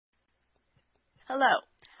Hello,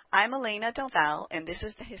 I'm Elena Del Val, and this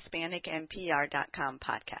is the HispanicMPR.com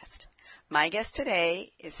podcast. My guest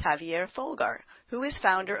today is Javier Folgar, who is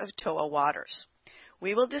founder of Toa Waters.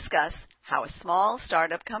 We will discuss how a small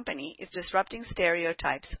startup company is disrupting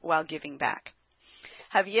stereotypes while giving back.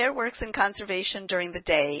 Javier works in conservation during the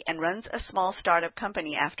day and runs a small startup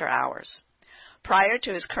company after hours. Prior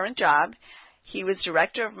to his current job, he was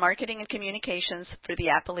Director of Marketing and Communications for the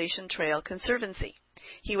Appalachian Trail Conservancy.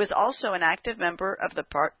 He was also an active member of the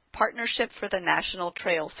Partnership for the National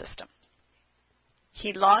Trail System.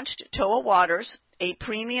 He launched Toa Waters, a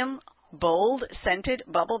premium, bold, scented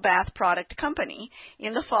bubble bath product company,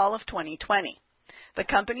 in the fall of 2020. The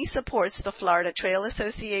company supports the Florida Trail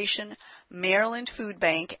Association, Maryland Food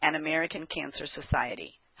Bank, and American Cancer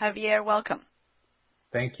Society. Javier, welcome.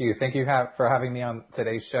 Thank you. Thank you for having me on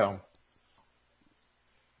today's show.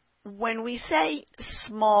 When we say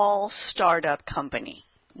small startup company,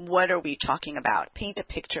 what are we talking about? Paint a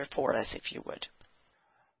picture for us, if you would.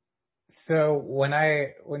 So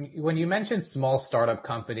when you mention small startup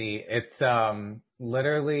company, it's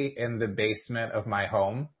literally in the basement of my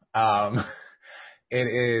home. It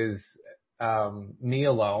is me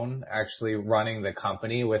alone actually running the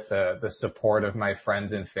company with the support of my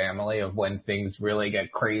friends and family of when things really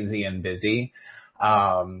get crazy and busy.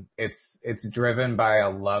 It's driven by a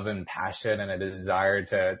love and passion and a desire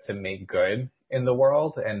to make good in the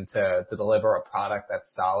world and to deliver a product that's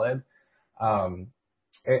solid.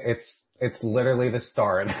 It's literally the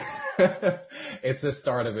start. It's the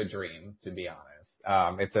start of a dream, to be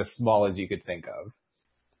honest. It's as small as you could think of.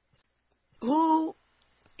 Who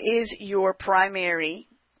is your primary,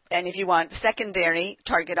 and if you want, secondary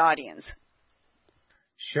target audience?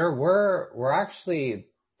 Sure. We're actually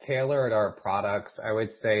tailored our products, I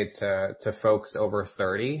would say, to folks over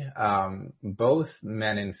 30, both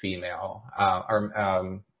men and female,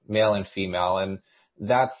 or male and female. And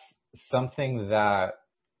that's something that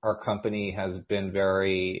our company has been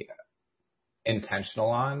very intentional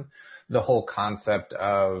on. The whole concept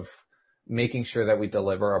of making sure that we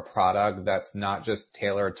deliver a product that's not just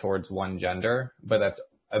tailored towards one gender, but that's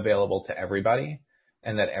available to everybody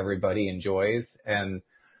and that everybody enjoys. And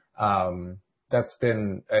that's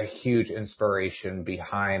been a huge inspiration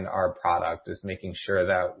behind our product, is making sure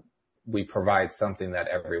that we provide something that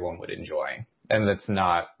everyone would enjoy and that's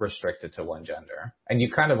not restricted to one gender. And you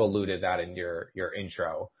kind of alluded that in your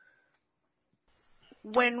intro.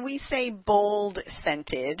 When we say bold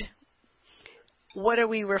scented, what are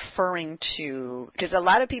we referring to? Because a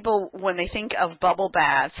lot of people, when they think of bubble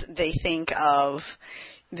baths, they think of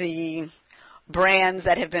the brands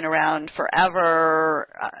that have been around forever,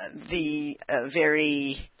 the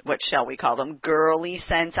very, what shall we call them, girly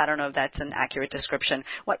scents. I don't know if that's an accurate description.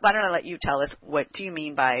 Why don't I let you tell us, what do you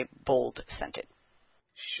mean by bold scented?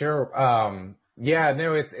 Sure. Yeah,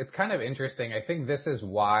 no, it's kind of interesting. I think this is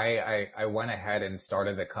why I went ahead and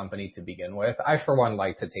started the company to begin with. I, for one,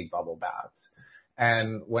 like to take bubble baths.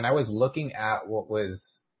 And when I was looking at what was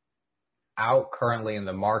out currently in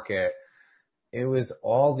the market, it was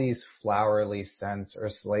all these flowery scents or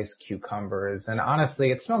sliced cucumbers. And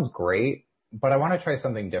honestly, it smells great, but I want to try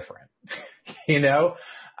something different.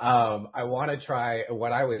 I want to try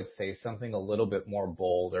what I would say something a little bit more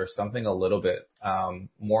bold or something a little bit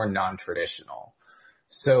more non-traditional.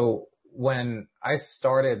 So when I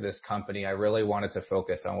started this company, I really wanted to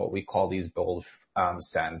focus on what we call these bold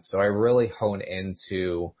scents. So I really hone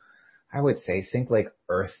into, I would say, think like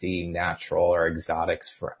earthy, natural, or exotic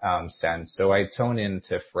scents. So I tone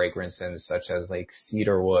into fragrances such as like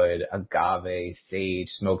cedarwood, agave, sage,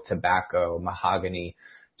 smoked tobacco, mahogany,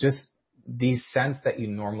 just these scents that you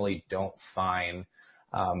normally don't find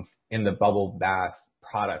in the bubble bath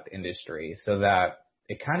product industry, so that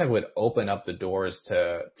it kind of would open up the doors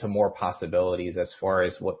to more possibilities as far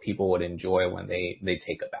as what people would enjoy when they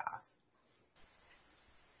take a bath.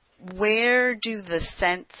 Where do the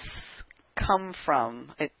scents come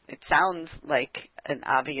from? It sounds like an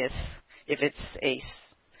obvious, if it's a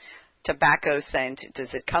tobacco scent,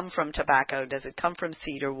 does it come from tobacco? Does it come from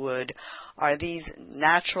cedarwood? Are these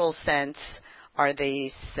natural scents? Are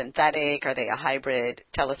they synthetic? Are they a hybrid?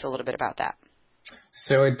 Tell us a little bit about that.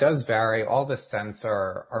 So it does vary. All the scents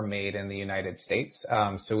are made in the United States.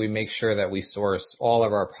 So we make sure that we source all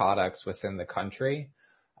of our products within the country.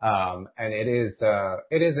 And it is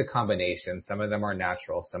a combination. Some of them are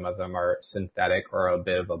natural, some of them are synthetic or a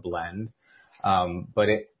bit of a blend. But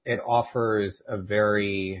it offers a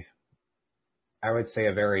very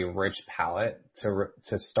rich palette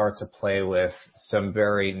to start to play with some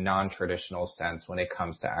very non-traditional scents when it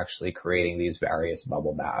comes to actually creating these various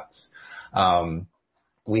bubble baths.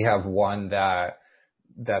 We have one that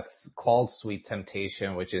that's called Sweet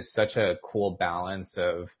Temptation, which is such a cool balance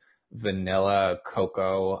of vanilla,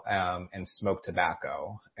 cocoa, and smoked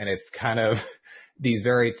tobacco. And it's kind of these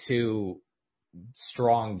very two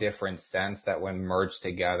strong different scents that when merged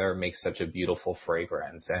together make such a beautiful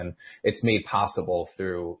fragrance. And it's made possible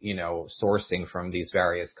through, sourcing from these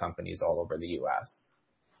various companies all over the US.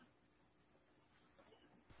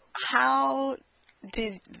 How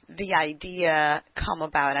did the idea come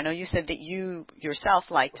about? I know you said that you yourself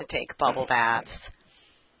like to take bubble baths.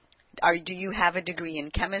 Do you have a degree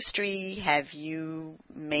in chemistry? Have you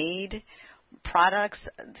made products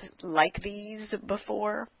like these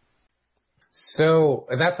before? So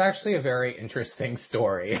that's actually a very interesting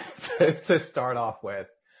story to start off with.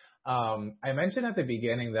 I mentioned at the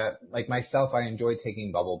beginning that, like myself, I enjoy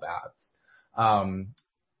taking bubble baths.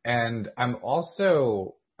 And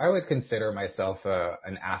I would consider myself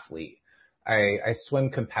an athlete. I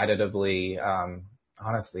swim competitively,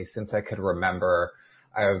 honestly, since I could remember.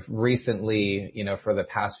 I've recently, for the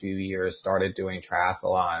past few years, started doing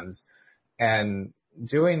triathlons, and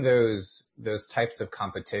doing those types of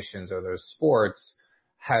competitions or those sports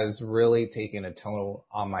has really taken a toll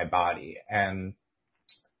on my body. And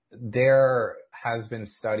there has been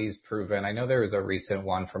studies proven. I know there was a recent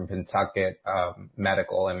one from Pentucket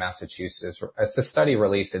Medical in Massachusetts. It's a study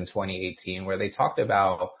released in 2018 where they talked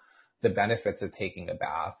about the benefits of taking a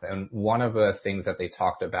bath. And one of the things that they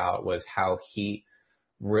talked about was how heat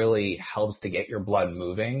really helps to get your blood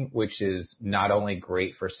moving, which is not only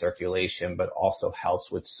great for circulation, but also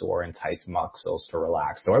helps with sore and tight muscles to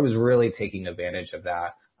relax. So I was really taking advantage of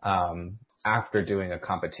that after doing a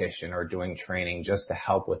competition or doing training just to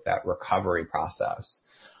help with that recovery process.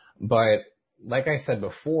 But like I said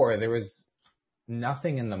before, there was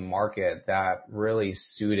nothing in the market that really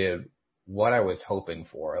suited what I was hoping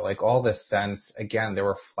for. Like all the scents, again, there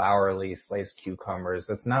were flowery sliced cucumbers.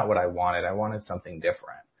 That's not what I wanted. I wanted something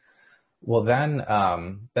different. Well, then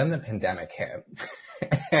the pandemic hit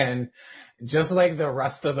and just like the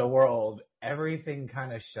rest of the world, everything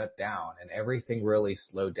kind of shut down and everything really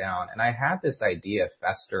slowed down. And I had this idea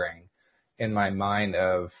festering in my mind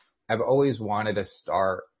of, I've always wanted to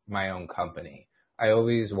start my own company. I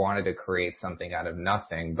always wanted to create something out of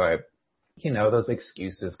nothing, but those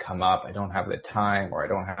excuses come up. I don't have the time, or I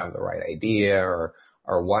don't have the right idea, or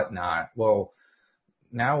whatnot. Well,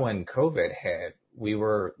 now when COVID hit, we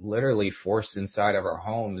were literally forced inside of our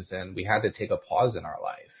homes and we had to take a pause in our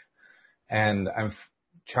life. And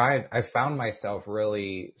I found myself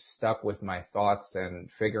really stuck with my thoughts and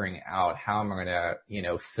figuring out how I'm going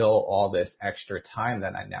to, fill all this extra time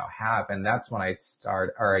that I now have. And that's when I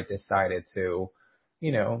decided to,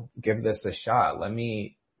 give this a shot. Let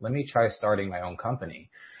me try starting my own company.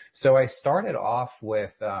 So I started off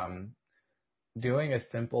with doing a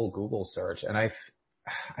simple Google search, and I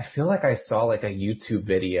feel like I saw like a YouTube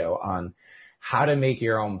video on how to make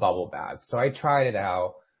your own bubble bath. So I tried it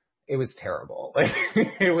out. It was terrible.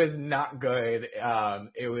 It was not good.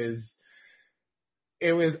 It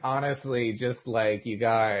was honestly just like you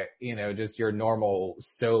got, just your normal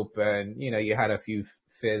soap and, you had a few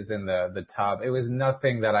fizz in the tub. It was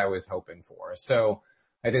nothing that I was hoping for. So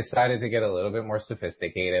I decided to get a little bit more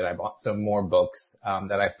sophisticated. I bought some more books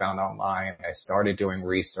that I found online. I started doing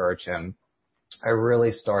research, and I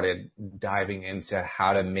really started diving into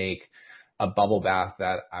how to make a bubble bath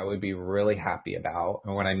that I would be really happy about.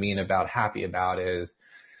 And what I mean about happy about is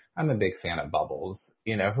I'm a big fan of bubbles.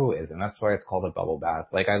 Who isn't? That's why it's called a bubble bath.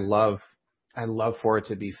 Like I love for it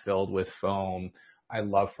to be filled with foam. I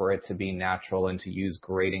love for it to be natural and to use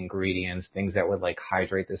great ingredients, things that would like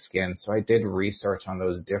hydrate the skin. So I did research on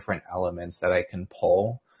those different elements that I can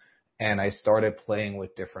pull, and I started playing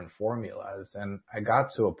with different formulas, and I got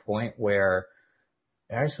to a point where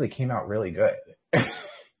it actually came out really good.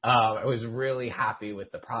 I was really happy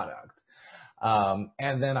with the product.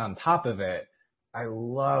 And then on top of it, I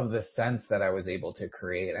love the scents that I was able to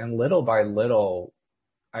create. And little by little,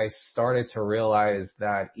 I started to realize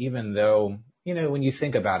that even though, when you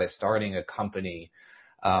think about it, starting a company,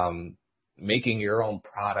 making your own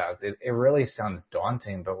product, it really sounds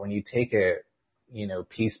daunting. But when you take it,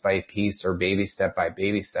 piece by piece or baby step by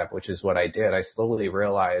baby step, which is what I did, I slowly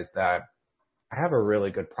realized that I have a really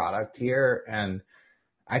good product here and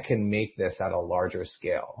I can make this at a larger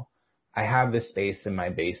scale. I have the space in my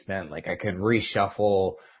basement. Like I can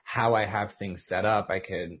reshuffle how I have things set up. I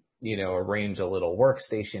can, arrange a little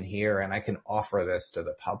workstation here, and I can offer this to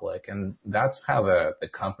the public. And that's how the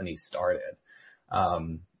company started.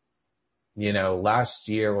 Last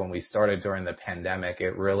year when we started during the pandemic,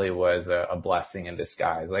 it really was a blessing in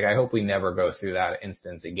disguise. Like I hope we never go through that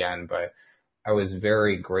instance again, but I was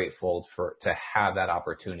very grateful to have that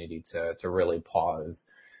opportunity to really pause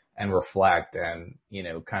and reflect and,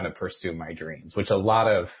 kind of pursue my dreams, which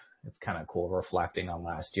it's kind of cool reflecting on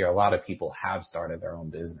last year. A lot of people have started their own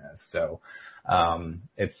business. So,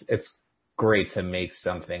 it's great to make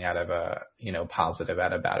something out of positive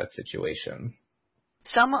out of a situation.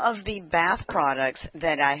 Some of the bath products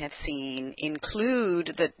that I have seen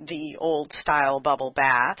include the old style bubble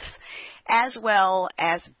baths, as well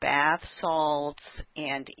as bath salts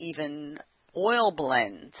and even oil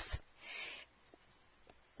blends.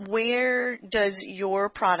 Where does your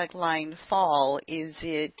product line fall? Is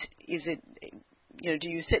it do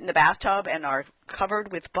you sit in the bathtub and are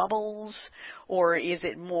covered with bubbles, or is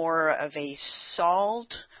it more of a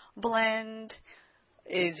salt blend?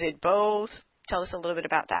 Is it both? Tell us a little bit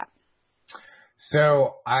about that.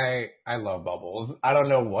 So I love bubbles. I don't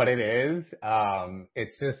know what it is.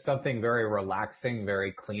 It's just something very relaxing,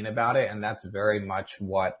 very clean about it. And that's very much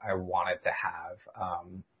what I wanted to have,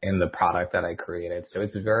 in the product that I created. So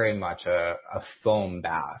it's very much a foam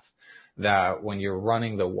bath that when you're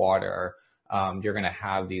running the water, you're going to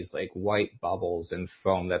have these like white bubbles and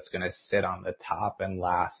foam that's going to sit on the top and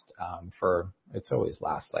last, it's always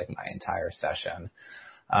lasts like my entire session.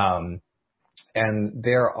 And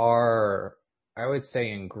there are, I would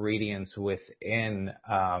say, ingredients within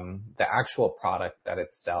the actual product that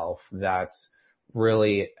itself that's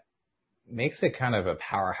really makes it kind of a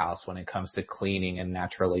powerhouse when it comes to cleaning and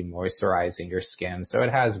naturally moisturizing your skin. So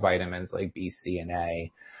it has vitamins like B, C, and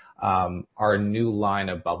A. Our new line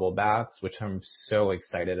of bubble baths, which I'm so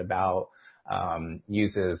excited about,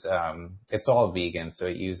 uses, it's all vegan, so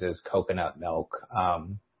it uses coconut milk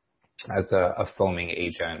as a foaming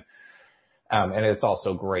agent. And it's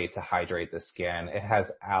also great to hydrate the skin. It has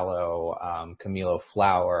aloe, camellia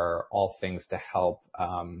flower, all things to help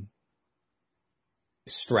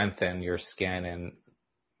strengthen your skin and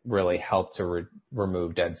really help to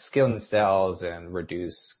remove dead skin cells and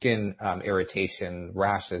reduce skin irritation,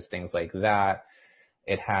 rashes, things like that.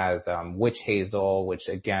 It has witch hazel, which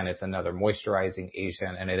again, it's another moisturizing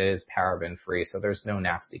agent, and it is paraben free. So there's no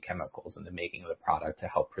nasty chemicals in the making of the product to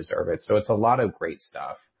help preserve it. So it's a lot of great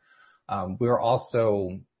stuff. We're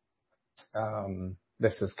also,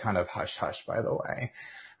 this is kind of hush hush, by the way.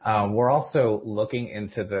 We're also looking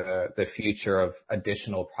into the future of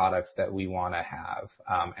additional products that we want to have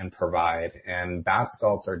and provide, and bath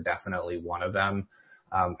salts are definitely one of them.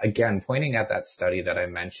 Again, pointing at that study that I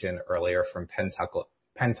mentioned earlier from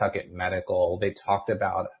Pentucket Medical, they talked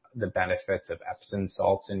about the benefits of Epsom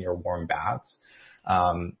salts in your warm baths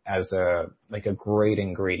as a great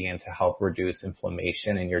ingredient to help reduce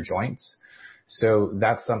inflammation in your joints. So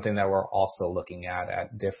that's something that we're also looking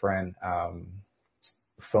at different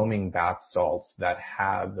foaming bath salts that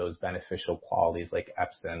have those beneficial qualities like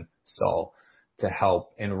Epsom salt to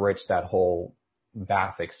help enrich that whole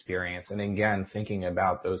bath experience. And again, thinking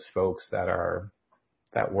about those folks that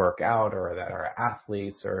work out or that are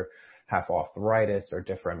athletes or have arthritis or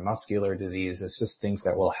different muscular disease, it's just things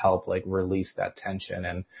that will help release that tension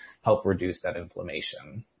and help reduce that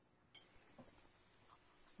inflammation.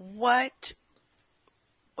 What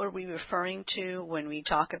are we referring to when we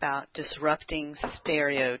talk about disrupting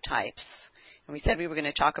stereotypes? And we said we were going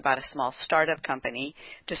to talk about a small startup company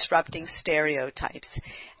disrupting stereotypes.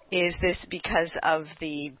 Is this because of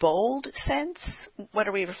the bold sense? What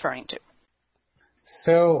are we referring to?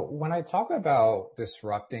 So when I talk about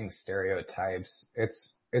disrupting stereotypes,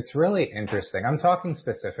 it's really interesting. I'm talking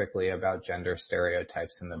specifically about gender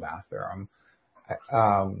stereotypes in the bathroom.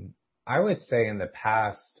 I would say in the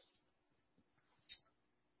past,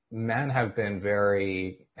 men have been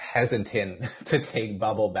very hesitant to take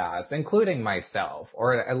bubble baths, including myself,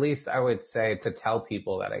 or at least I would say to tell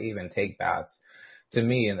people that I even take baths, to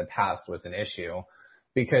me in the past was an issue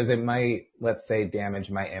because it might, let's say, damage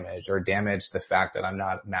my image or damage the fact that I'm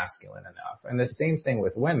not masculine enough. And the same thing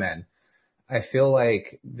with women. I feel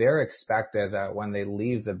like they're expected that when they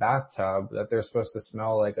leave the bathtub that they're supposed to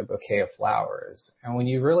smell like a bouquet of flowers. And when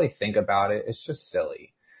you really think about it, it's just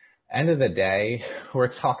silly. End of the day,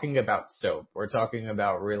 we're talking about soap. We're talking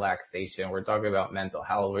about relaxation. We're talking about mental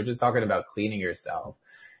health. We're just talking about cleaning yourself.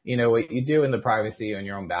 What you do in the privacy in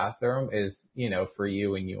your own bathroom is, for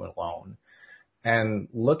you and you alone. And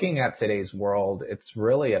looking at today's world, it's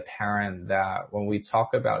really apparent that when we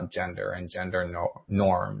talk about gender and gender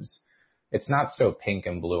norms, it's not so pink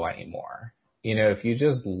and blue anymore. If you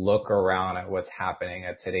just look around at what's happening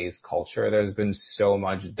at today's culture, there's been so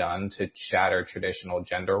much done to shatter traditional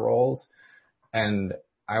gender roles. And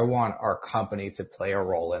I want our company to play a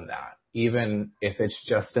role in that, even if it's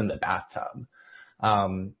just in the bathtub.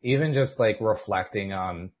 Even just reflecting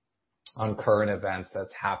on current events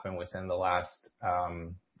that's happened within the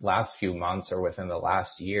last few months or within the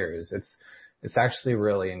last years. It's actually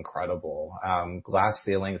really incredible. Glass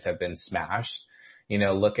ceilings have been smashed.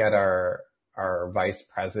 Look at our vice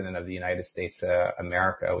president of the United States,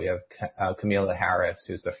 America. We have Kamala Harris,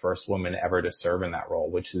 who's the first woman ever to serve in that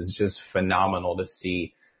role, which is just phenomenal to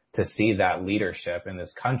see that leadership in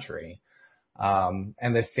this country. And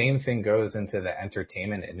the same thing goes into the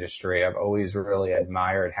entertainment industry. I've always really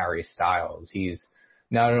admired Harry Styles. He's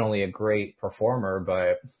not only a great performer,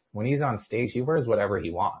 but when he's on stage, he wears whatever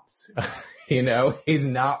he wants. He's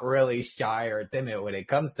not really shy or timid when it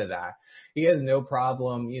comes to that. He has no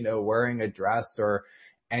problem, wearing a dress or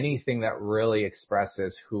anything that really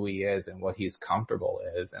expresses who he is and what he's comfortable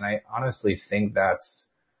is. And I honestly think that's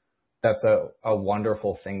a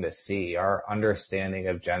wonderful thing to see. Our understanding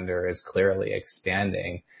of gender is clearly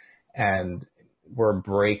expanding, and we're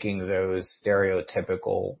breaking those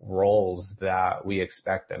stereotypical roles that we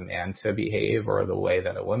expect a man to behave or the way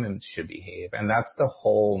that a woman should behave. And that's the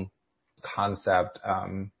whole concept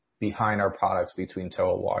behind our products between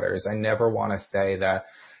Toa Waters. I never want to say that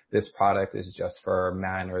this product is just for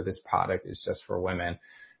men or this product is just for women.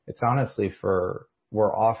 It's honestly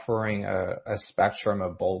we're offering a spectrum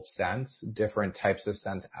of bold scents, different types of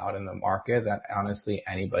scents out in the market that honestly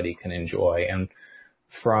anybody can enjoy. And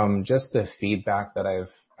from just the feedback that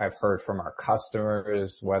I've heard from our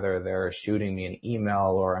customers, whether they're shooting me an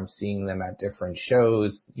email or I'm seeing them at different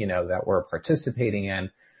shows, that we're participating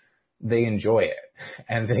in, they enjoy it.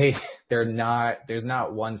 And there's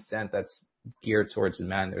not one scent that's geared towards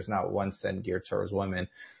men. There's not one scent geared towards women.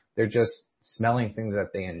 They're just smelling things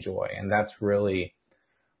that they enjoy. And that's really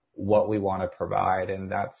what we want to provide.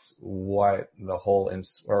 And that's what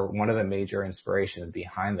one of the major inspirations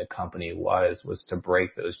behind the company was to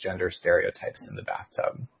break those gender stereotypes in the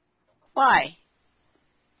bathtub. Why?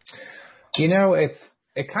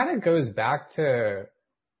 It kind of goes back to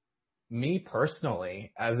me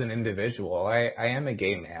personally as an individual. I am a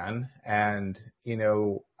gay man, and,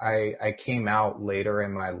 I came out later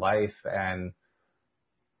in my life, and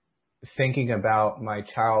thinking about my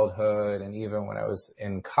childhood and even when I was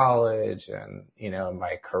in college and,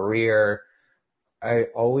 my career, I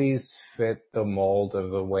always fit the mold of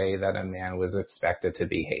the way that a man was expected to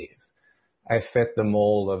behave. I fit the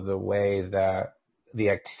mold of the way that the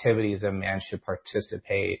activities a man should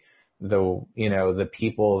participate, the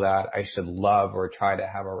people that I should love or try to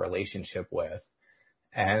have a relationship with.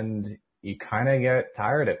 And you kind of get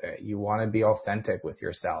tired of it. You want to be authentic with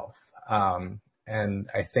yourself. And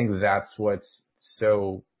I think that's what's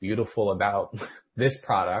so beautiful about this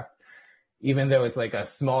product, even though it's like a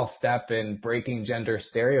small step in breaking gender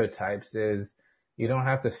stereotypes, is you don't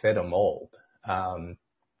have to fit a mold.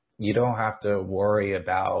 You don't have to worry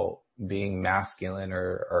about being masculine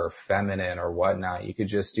or feminine or whatnot. You could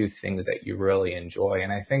just do things that you really enjoy.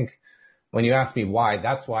 And I think when you ask me why,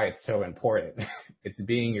 that's why it's so important. It's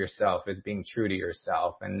being yourself. It's being true to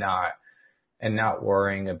yourself and not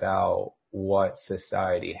worrying about what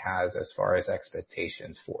society has as far as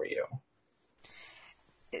expectations for you.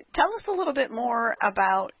 Tell us a little bit more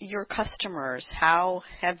about your customers. How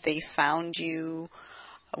have they found you?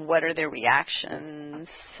 What are their reactions?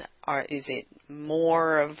 Is it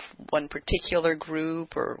more of one particular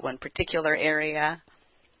group or one particular area?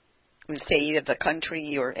 Say the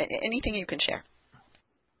country or anything you can share.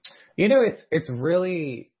 It's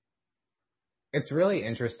really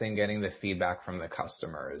interesting getting the feedback from the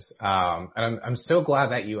customers. And I'm so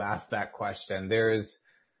glad that you asked that question.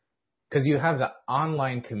 Because you have the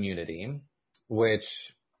online community, which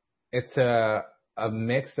it's a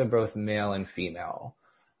mix of both male and female.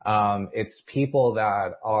 It's people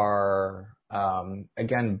that are,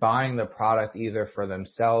 again, buying the product either for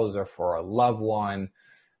themselves or for a loved one.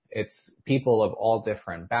 It's people of all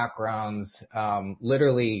different backgrounds,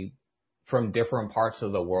 literally from different parts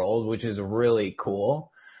of the world, which is really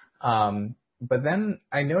cool. But then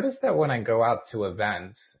I noticed that when I go out to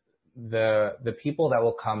events, the people that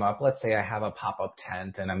will come up, let's say I have a pop-up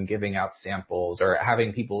tent and I'm giving out samples or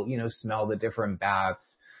having people, smell the different baths.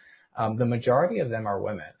 The majority of them are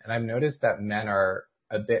women. And I've noticed that men are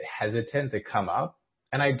a bit hesitant to come up.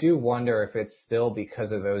 And I do wonder if it's still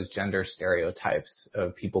because of those gender stereotypes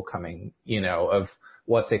of people coming, of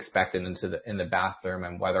what's expected in the bathroom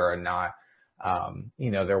and whether or not,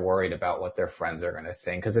 they're worried about what their friends are going to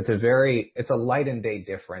think. Because it's a light and day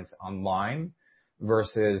difference online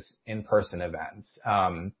versus in-person events.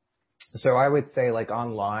 So I would say like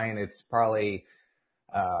online, it's probably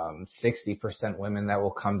 60% women that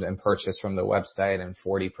will come to and purchase from the website and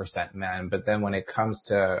 40% men. But then when it comes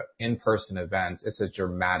to in-person events, it's a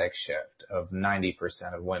dramatic shift of 90%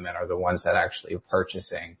 of women are the ones that actually are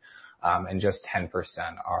purchasing, and just 10%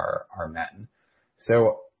 are men.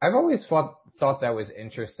 So I've always thought that was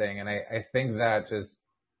interesting, and I think that just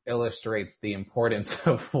illustrates the importance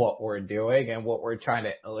of what we're doing and what we're trying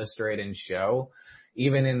to illustrate and show,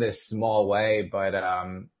 even in this small way. But,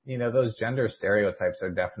 those gender stereotypes are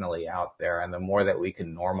definitely out there. And the more that we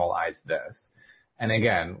can normalize this, and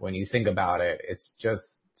again, when you think about it, it's just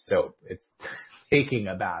soap. It's taking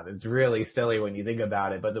a bath. It's really silly when you think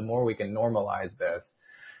about it. But the more we can normalize this,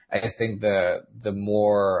 I think the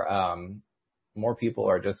more people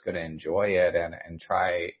are just going to enjoy it and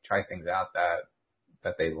try things out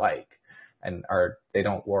that they like, and they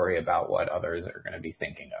don't worry about what others are going to be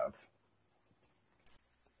thinking of.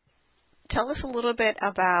 Tell us a little bit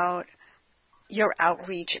about your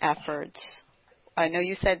outreach efforts. I know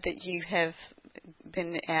you said that you have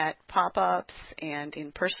been at pop-ups and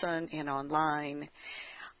in person and online.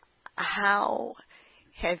 How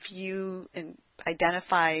have you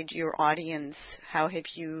identified your audience? How have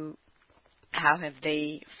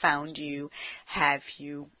they found you? Have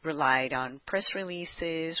you relied on press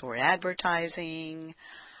releases or advertising?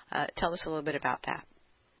 Tell us a little bit about that.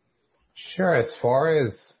 Sure. As far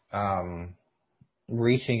as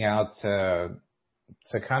reaching out to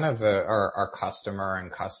kind of our customer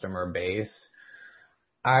and customer base,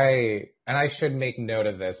 I should make note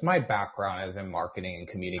of this. My background is in marketing and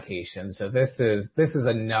communication, so this is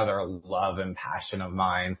another love and passion of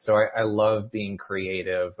mine. So I love being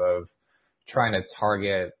creative, of trying to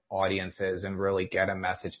target audiences and really get a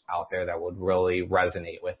message out there that would really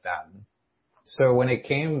resonate with them. So when it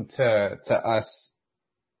came to us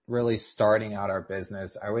really starting out our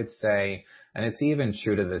business, I would say, and it's even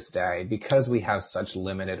true to this day, because we have such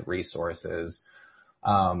limited resources,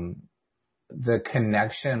 the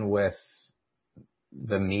connection with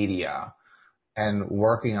the media and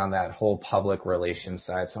working on that whole public relations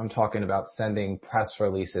side. So I'm talking about sending press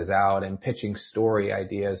releases out and pitching story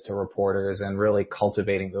ideas to reporters and really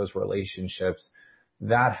cultivating those relationships.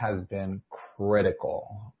 That has been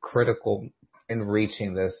critical in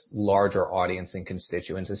reaching this larger audience and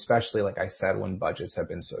constituents, especially, like I said, when budgets have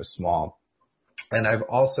been so small. And I've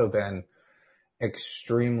also been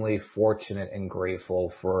extremely fortunate and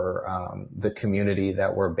grateful for the community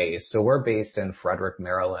that we're based. So we're based in Frederick,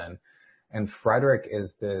 Maryland. And Frederick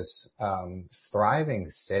is this thriving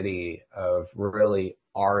city of really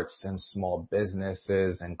arts and small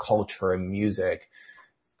businesses and culture and music.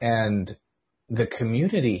 And the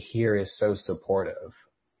community here is so supportive.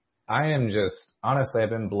 I am just, honestly,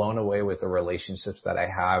 I've been blown away with the relationships that I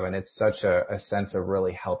have. And it's such a sense of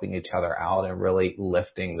really helping each other out and really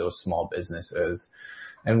lifting those small businesses.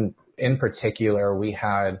 And in particular, we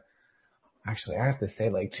had, actually, I have to say,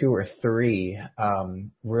 like 2 or 3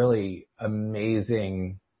 really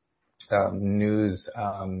amazing news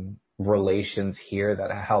relations here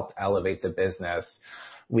that helped elevate the business.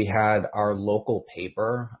 We had our local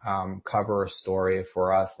paper cover a story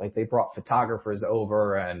for us. Like, they brought photographers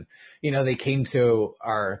over, and they came to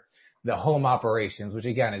the home operations, which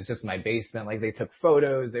again is just my basement. Like, they took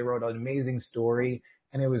photos, they wrote an amazing story.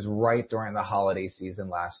 And it was right during the holiday season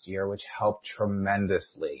last year, which helped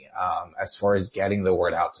tremendously as far as getting the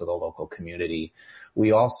word out to the local community.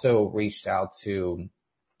 We also reached out to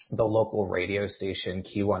the local radio station,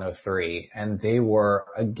 Key 103, and they were,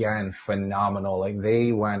 again, phenomenal. Like,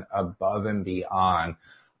 they went above and beyond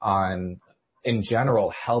on, in general,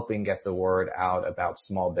 helping get the word out about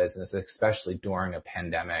small business, especially during a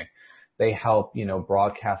pandemic. They helped,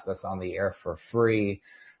 broadcast us on the air for free.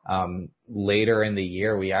 Later in the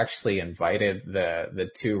year, we actually invited the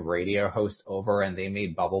 2 radio hosts over, and they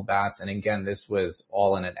made bubble baths. And again, this was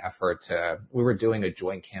all in an effort we were doing a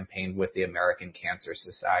joint campaign with the American Cancer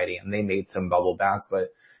Society, and they made some bubble baths,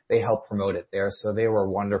 but they helped promote it there. So they were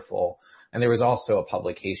wonderful. And there was also a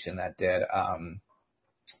publication that did,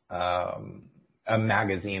 a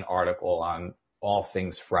magazine article on all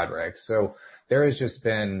things Frederick. So there has just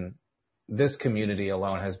been, this community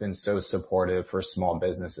alone has been so supportive for small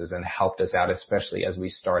businesses and helped us out, especially as we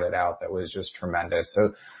started out. That was just tremendous.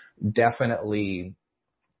 So definitely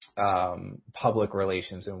public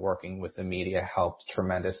relations and working with the media helped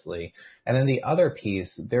tremendously. And then the other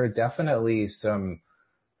piece, there are definitely some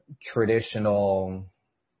traditional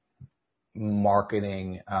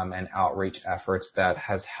marketing and outreach efforts that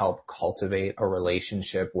has helped cultivate a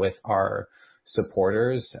relationship with our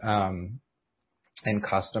supporters and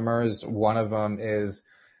customers. One of them is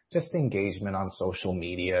just engagement on social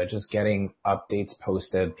media, just getting updates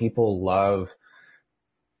posted. People love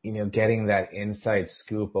getting that inside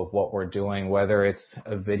scoop of what we're doing, whether it's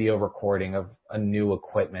a video recording of a new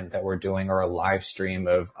equipment that we're doing or a live stream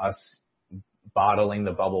of us bottling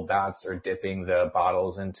the bubble baths or dipping the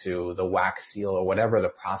bottles into the wax seal or whatever the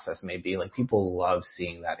process may be. Like, people love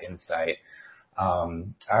seeing that insight.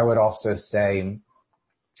 I would also say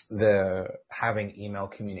having email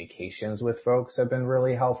communications with folks have been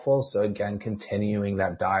really helpful. So again, continuing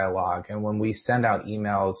that dialogue. And when we send out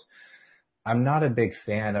emails, I'm not a big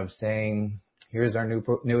fan of saying, here's our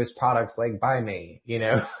newest products, like, buy me.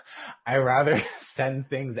 I rather send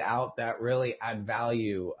things out that really add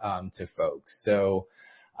value to folks. So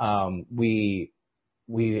we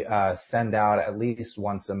send out at least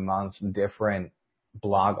once a month different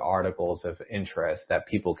blog articles of interest that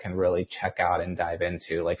people can really check out and dive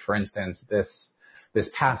into. Like, for instance, this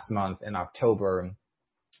past month in October,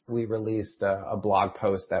 we released a blog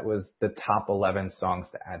post that was the top 11 songs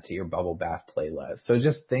to add to your bubble bath playlist. So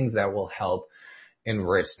just things that will help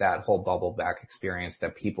enrich that whole bubble bath experience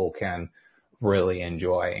that people can really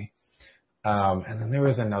enjoy. And then there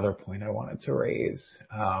was another point I wanted to raise.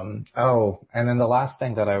 And then the last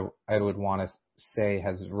thing that I would want to say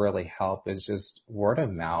has really helped is just word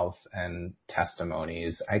of mouth and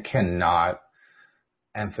testimonies. I cannot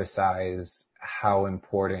emphasize how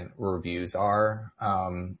important reviews are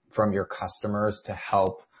from your customers to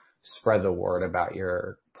help spread the word about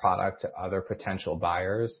your product to other potential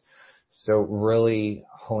buyers. So really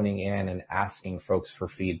honing in and asking folks for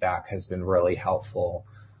feedback has been really helpful.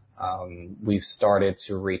 We've started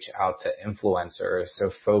to reach out to influencers,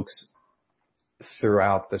 so folks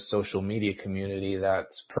throughout the social media community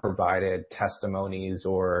that's provided testimonies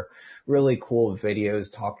or really cool videos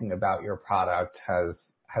talking about your product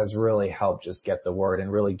has really helped just get the word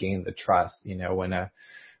and really gain the trust.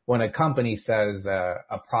 When a company says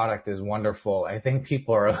a product is wonderful, I think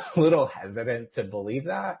people are a little hesitant to believe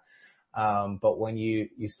that. But when you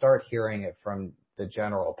start hearing it from the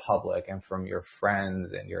general public and from your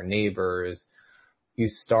friends and your neighbors, you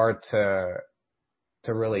start to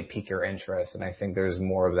really pique your interest. And I think there's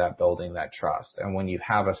more of that building that trust. And when you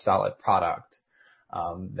have a solid product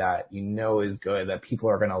that is good, that people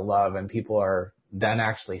are going to love, and people are then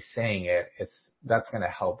actually saying that's going to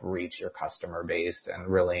help reach your customer base and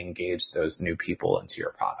really engage those new people into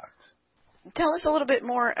your product. Tell us a little bit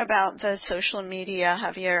more about the social media,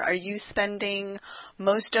 Javier. Are you spending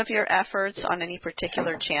most of your efforts on any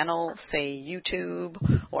particular channel, say YouTube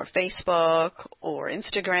or Facebook or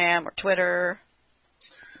Instagram or Twitter?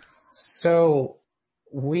 So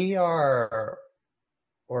we're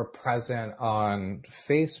present on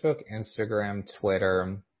Facebook, Instagram,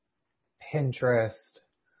 Twitter, Pinterest.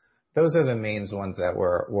 Those are the main ones that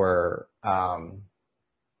we're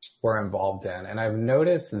involved in. And I've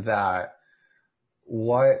noticed that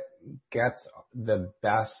what gets the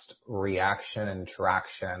best reaction and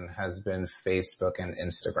traction has been Facebook and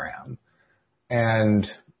Instagram. And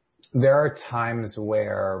there are times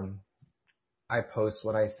where I post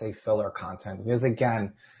what I say filler content, because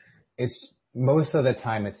again, most of the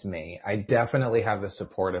time it's me. I definitely have the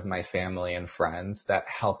support of my family and friends that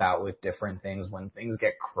help out with different things when things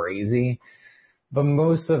get crazy. But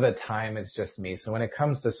most of the time it's just me. So when it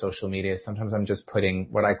comes to social media, sometimes I'm just putting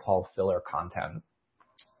what I call filler content.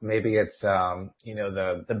 Maybe it's,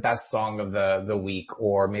 the best song of the week,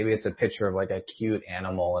 or maybe it's a picture of like a cute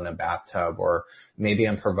animal in a bathtub, or maybe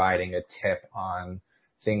I'm providing a tip on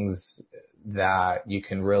things that you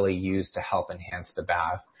can really use to help enhance the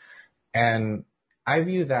bath. And I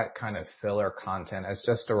view that kind of filler content as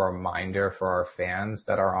just a reminder for our fans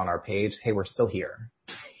that are on our page, hey, we're still here.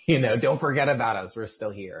 Don't forget about us. We're still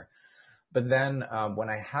here. But then when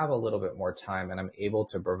I have a little bit more time and I'm able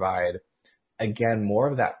to provide, again, more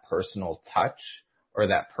of that personal touch or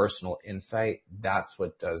that personal insight, that's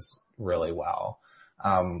what does really well.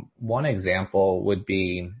 One example would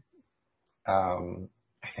be,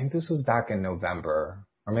 I think this was back in November,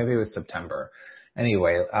 or maybe it was September.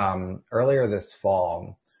 Anyway, earlier this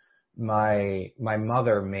fall, my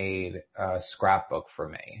mother made a scrapbook for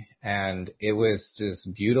me, and it was this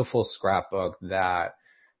beautiful scrapbook that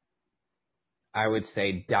I would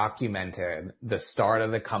say documented the start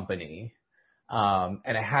of the company.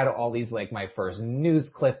 And it had all these, like, my first news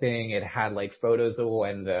clipping. It had like photos of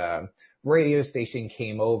when the radio station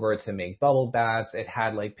came over to make bubble baths. It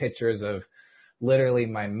had like pictures of literally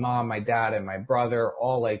my mom, my dad, and my brother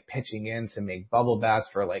all like pitching in to make bubble baths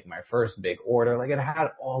for like my first big order. Like, it had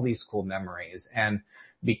all these cool memories. And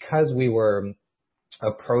because we were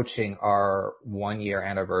approaching our 1-year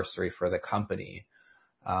anniversary for the company,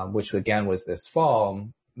 which again was this fall,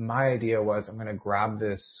 my idea was I'm going to grab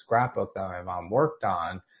this scrapbook that my mom worked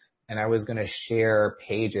on and I was going to share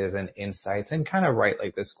pages and insights and kind of write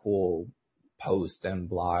like this cool post and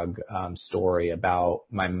blog story about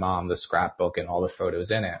my mom, the scrapbook, and all the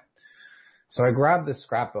photos in it. So I grabbed the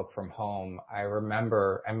scrapbook from home. I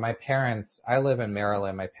remember, and my parents, I live in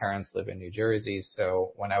Maryland, my parents live in New Jersey.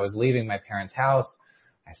 So when I was leaving my parents' house,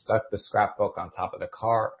 I stuck the scrapbook on top of the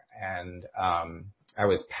car, and I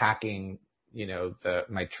was packing,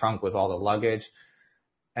 my trunk with all the luggage,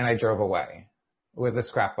 and I drove away with the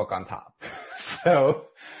scrapbook on top. So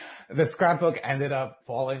the scrapbook ended up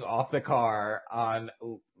falling off the car on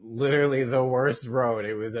literally the worst road.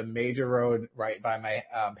 It was a major road right by my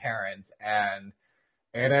parents, and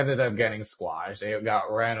it ended up getting squashed. It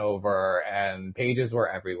got ran over, and pages were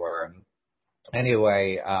everywhere.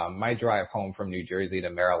 Anyway, my drive home from New Jersey to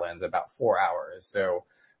Maryland is about 4 hours. So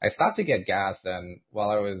I stopped to get gas, and while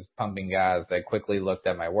I was pumping gas, I quickly looked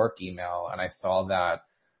at my work email, and I saw that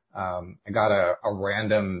I got a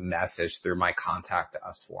random message through my Contact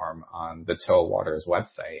Us form on the Toa Waters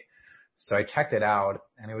website. So I checked it out,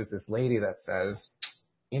 and it was this lady that says,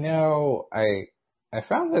 I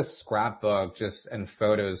found this scrapbook and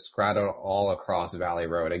photos scattered all across Valley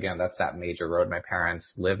Road. Again, that's that major road my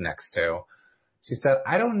parents live next to. She said,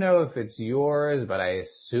 I don't know if it's yours, but I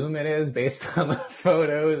assume it is based on the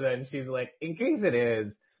photos. And she's like, in case it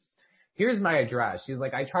is, here's my address. She's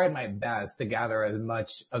like, I tried my best to gather as much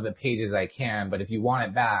of the pages as I can, but if you want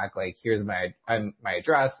it back, like, here's my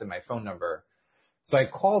address and my phone number. So I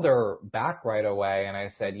called her back right away, and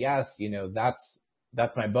I said, yes,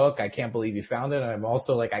 that's my book. I can't believe you found it. And I'm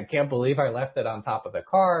also like, I can't believe I left it on top of the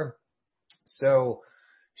car. So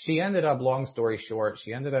she ended up, long story short,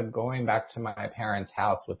 she ended up going back to my parents'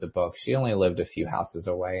 house with the book. She only lived a few houses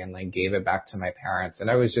away, and like gave it back to my parents.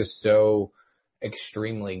 And I was just so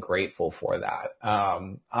extremely grateful for that.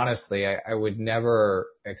 Honestly, I would never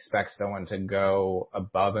expect someone to go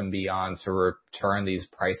above and beyond to return these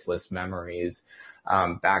priceless memories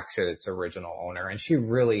back to its original owner. And she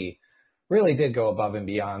really did go above and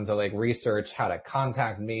beyond to like research how to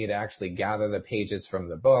contact me, to actually gather the pages from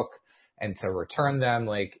the book and to return them.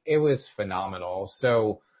 Like, it was phenomenal.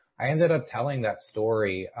 So I ended up telling that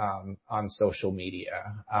story on social media.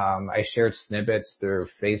 I shared snippets through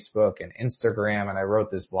Facebook and Instagram, and I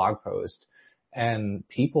wrote this blog post, and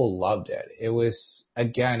people loved it. It was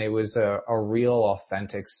a real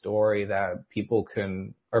authentic story that people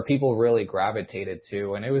really gravitated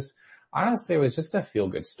to. And it was just a feel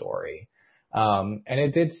good story. And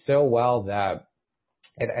it did so well that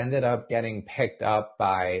it ended up getting picked up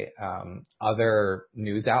by other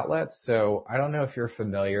news outlets. So I don't know if you're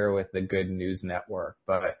familiar with the Good News Network,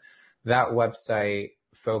 but that website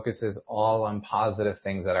focuses all on positive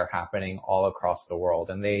things that are happening all across the world.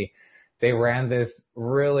 And they ran this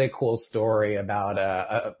really cool story about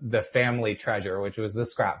the family treasure, which was the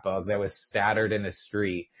scrapbook that was scattered in the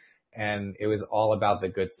street. And it was all about the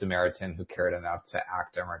Good Samaritan who cared enough to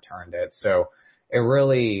act and returned it. So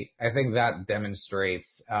I think that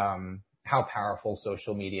demonstrates how powerful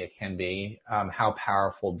social media can be, how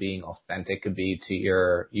powerful being authentic could be to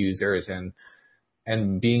your users,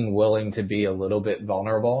 and being willing to be a little bit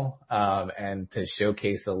vulnerable, and to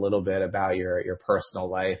showcase a little bit about your personal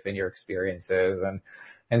life and your experiences.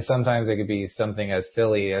 And sometimes it could be something as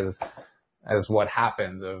silly as what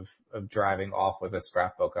happens of driving off with a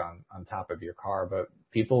scrapbook on top of your car. But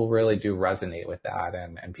people really do resonate with that,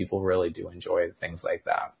 and people really do enjoy things like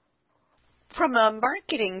that. From a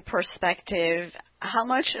marketing perspective, how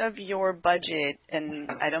much of your budget, and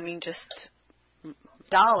I don't mean just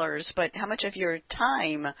dollars, but how much of your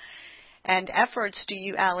time and efforts do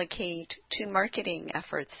you allocate to marketing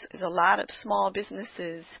efforts? Because a lot of small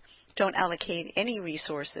businesses don't allocate any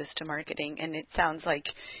resources to marketing, and it sounds like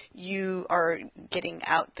you are getting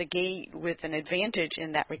out the gate with an advantage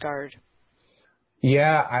in that regard.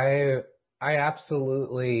 Yeah, I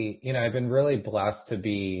absolutely, I've been really blessed to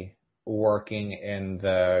be working in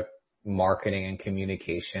the marketing and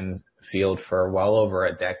communication field for well over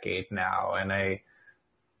a decade now. And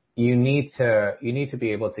you need to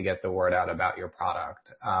be able to get the word out about your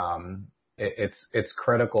product. It's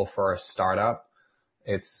critical for a startup.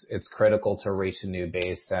 It's critical to reach a new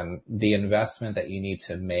base, and the investment that you need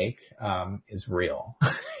to make is real.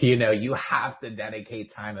 You have to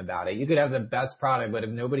dedicate time about it. You could have the best product, but if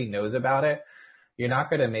nobody knows about it, you're not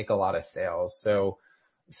going to make a lot of sales. So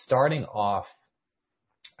starting off,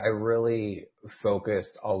 I really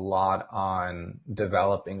focused a lot on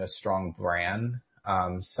developing a strong brand,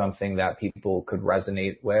 something that people could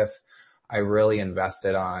resonate with. I really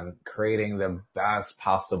invested on creating the best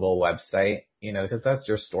possible website, because that's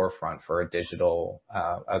your storefront for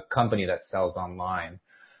a company that sells online.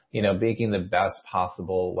 making the best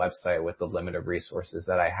possible website with the limited resources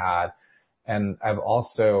that I had. And I've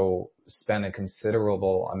also spent a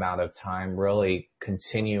considerable amount of time really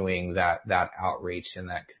continuing that outreach and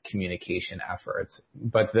that communication efforts.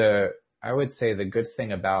 But I would say the good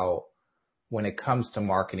thing about when it comes to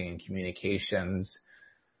marketing and communications,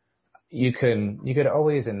 you could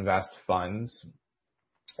always invest funds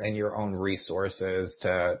and your own resources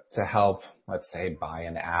to help, let's say, buy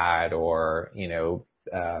an ad or,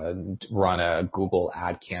 run a Google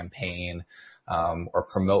ad campaign, or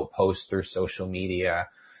promote posts through social media.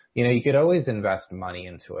 You could always invest money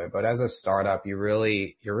into it, but as a startup, you're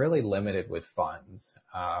really limited with funds.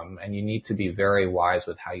 And you need to be very wise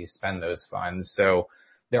with how you spend those funds. So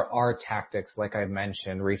there are tactics, like I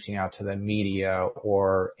mentioned, reaching out to the media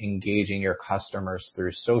or engaging your customers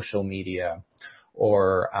through social media,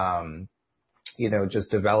 or, just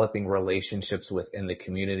developing relationships within the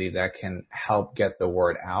community that can help get the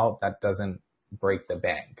word out. That doesn't break the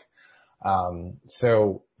bank.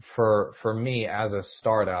 So for me as a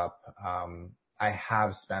startup, I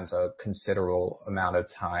have spent a considerable amount of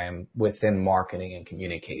time within marketing and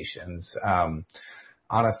communications.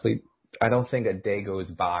 Honestly, I don't think a day goes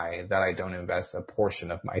by that I don't invest a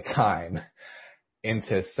portion of my time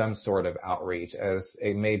into some sort of outreach, as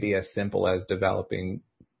it may be as simple as developing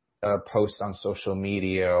a post on social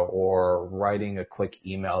media or writing a quick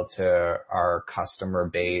email to our customer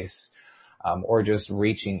base, or just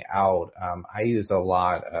reaching out. I use a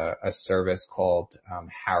lot a service called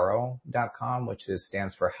Harrow.com, which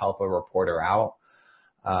stands for Help a Reporter Out.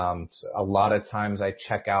 So a lot of times I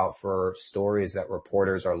check out for stories that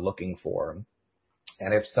reporters are looking for.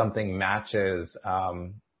 And if something matches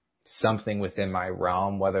something within my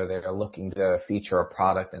realm, whether they're looking to feature a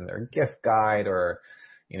product in their gift guide, or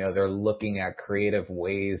they're looking at creative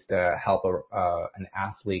ways to help an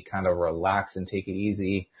athlete kind of relax and take it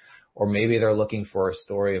easy, or maybe they're looking for a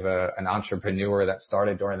story of an entrepreneur that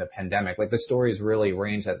started during the pandemic. Like, the stories really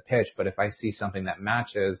range at pitch, but if I see something that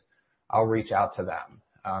matches, I'll reach out to them,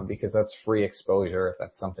 because that's free exposure if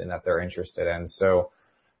that's something that they're interested in. So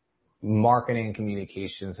marketing and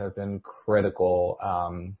communications have been critical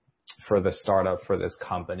for the startup, for this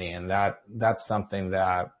company, and that's something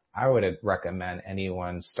that I would recommend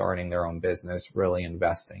anyone starting their own business really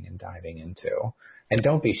investing and diving into. And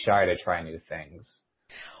don't be shy to try new things.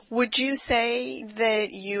 Would you say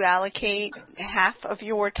that you allocate half of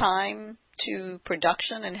your time to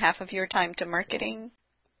production and half of your time to marketing?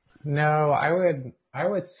 No, I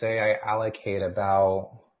would say I allocate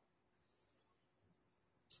about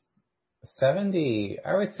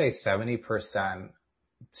 70%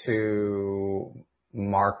 to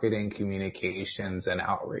marketing, communications, and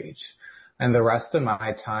outreach. And the rest of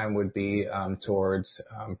my time would be towards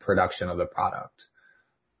production of the product.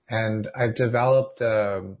 And I've developed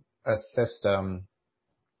a system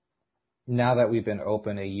now that we've been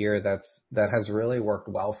open a year that has really worked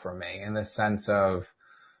well for me, in the sense of,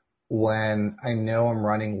 when I know I'm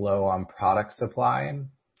running low on product supply,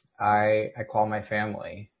 I call my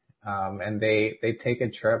family, and they take a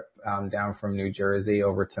trip down from New Jersey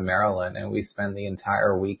over to Maryland, and we spend the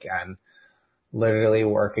entire weekend literally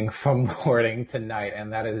working from morning to night,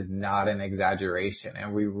 and that is not an exaggeration.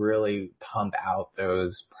 And we really pump out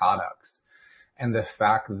those products. And the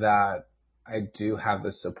fact that I do have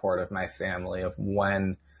the support of my family, of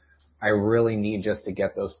when I really need just to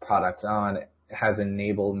get those products on, has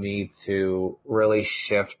enabled me to really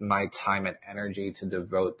shift my time and energy to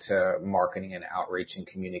devote to marketing and outreach and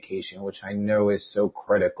communication, which I know is so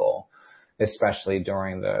critical, especially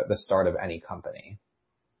during the start of any company.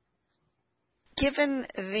 Given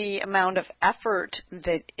the amount of effort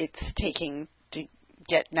that it's taking to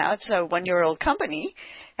get now, it's a 1-year-old company,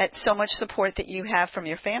 at so much support that you have from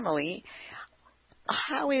your family,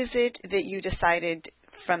 how is it that you decided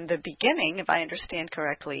from the beginning, if I understand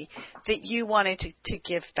correctly, that you wanted to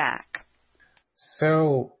give back?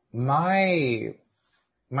 So I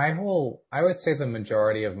would say the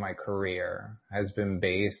majority of my career has been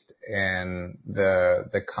based in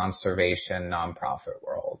the conservation nonprofit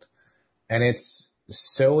world. And it's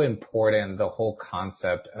so important, the whole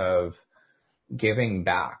concept of giving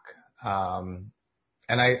back. And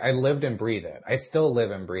I lived and breathe it. I still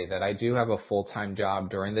live and breathe it. I do have a full-time job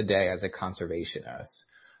during the day as a conservationist.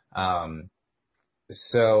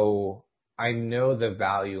 So I know the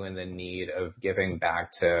value and the need of giving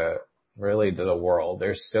back to the world.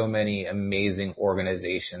 There's so many amazing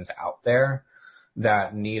organizations out there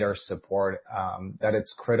that need our support, that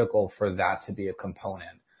it's critical for that to be a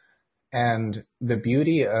component. And the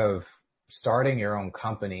beauty of starting your own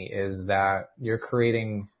company is that you're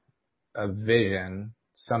creating a vision,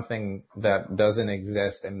 something that doesn't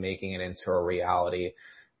exist and making it into a reality.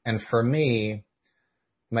 And for me,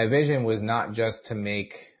 my vision was not just to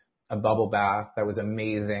make a bubble bath that was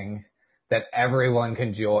amazing, that everyone can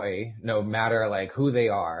enjoy, no matter like who they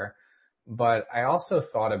are. But I also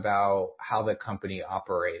thought about how the company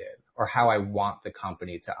operated, or how I want the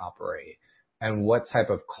company to operate, and what type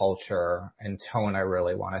of culture and tone I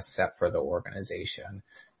really want to set for the organization.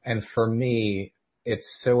 And for me, it's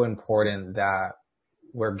so important that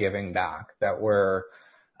we're giving back, that we're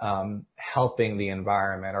helping the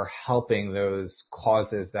environment, or helping those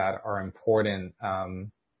causes that are important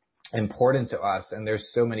to us. And there's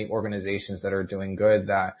so many organizations that are doing good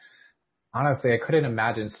that honestly, I couldn't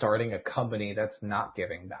imagine starting a company that's not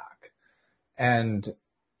giving back. And,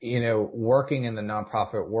 working in the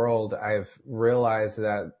nonprofit world, I've realized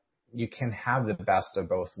that you can have the best of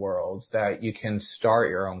both worlds, that you can start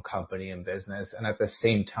your own company and business, and at the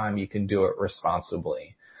same time, you can do it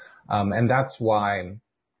responsibly. And that's why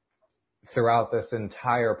throughout this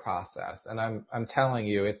entire process, and I'm telling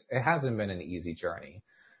you, it hasn't been an easy journey.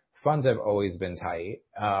 Funds have always been tight.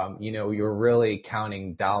 You're really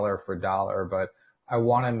counting dollar for dollar, but I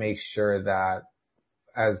want to make sure that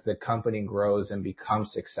as the company grows and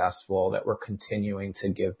becomes successful, that we're continuing to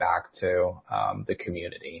give back to the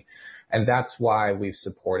community. And that's why we've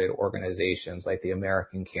supported organizations like the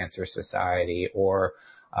American Cancer Society or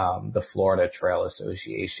the Florida Trail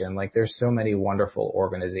Association. Like, there's so many wonderful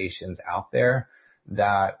organizations out there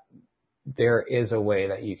that there is a way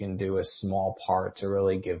that you can do a small part to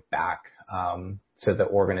really give back to the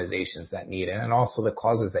organizations that need it, and also the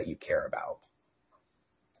causes that you care about.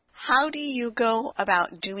 How do you go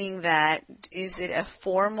about doing that? Is it a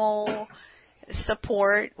formal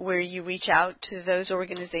support where you reach out to those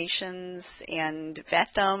organizations and vet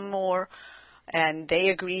them, and they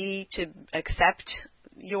agree to accept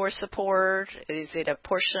your support? Is it a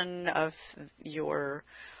portion of your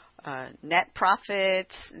net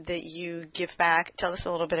profits that you give back? Tell us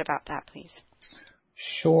a little bit about that, please.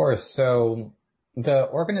 Sure. So the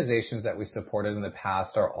organizations that we supported in the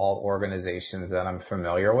past are all organizations that I'm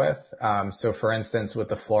familiar with. So for instance, with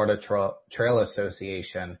the Florida Trail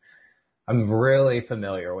Association, I'm really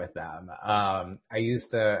familiar with them. I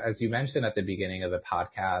used to, as you mentioned at the beginning of the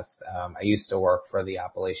podcast, I used to work for the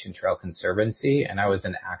Appalachian Trail Conservancy, and I was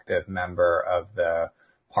an active member of the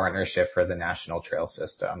Partnership for the National Trail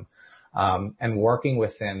System. And working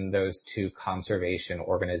within those two conservation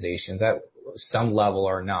organizations at some level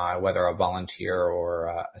or not, whether a volunteer or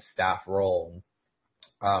a staff role,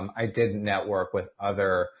 I did network with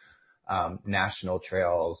other national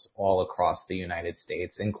trails all across the United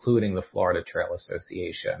States, including the Florida Trail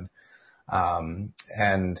Association.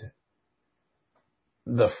 And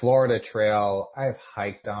the Florida Trail, I've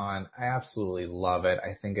hiked on. I absolutely love it.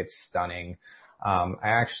 I think it's stunning.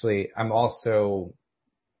 I'm also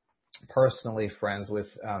personally friends with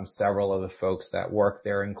several of the folks that work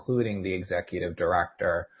there, including the executive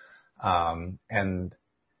director. And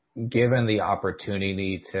given the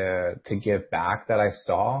opportunity to give back that I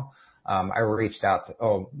saw, I reached out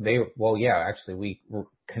to, we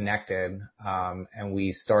connected, and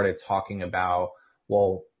we started talking about,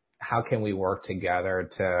 how can we work together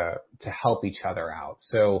to help each other out?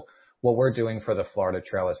 So what we're doing for the Florida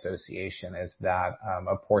Trail Association is that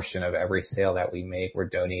a portion of every sale that we make, we're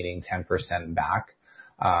donating 10% back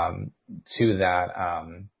to that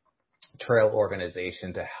trail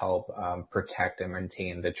organization to help protect and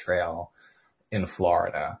maintain the trail in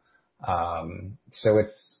Florida. So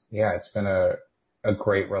it's been a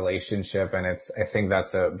great relationship, and I think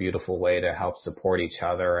that's a beautiful way to help support each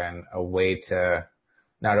other, and a way to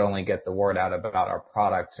not only get the word out about our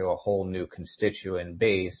product to a whole new constituent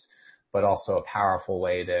base, but also a powerful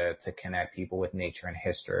way to connect people with nature and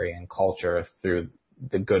history and culture through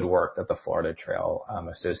the good work that the Florida Trail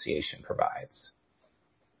Association provides.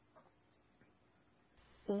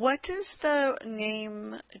 What does the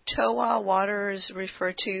name Towa Waters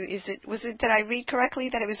refer to? Did I read correctly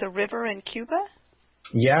that it was a river in Cuba?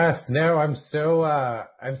 Yes. No, I'm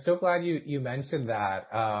so glad you mentioned that.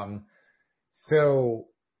 So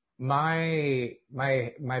my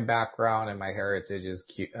background and my heritage is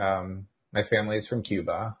my family is from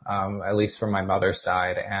Cuba, at least from my mother's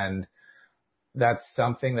side, and that's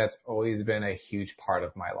something that's always been a huge part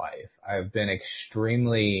of my life. I've been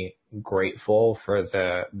extremely grateful for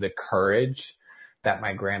the courage that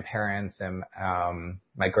my grandparents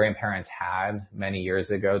had many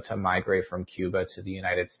years ago to migrate from Cuba to the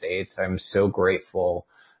United States. I'm so grateful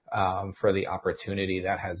for the opportunity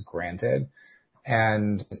that has granted.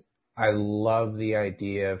 And I love the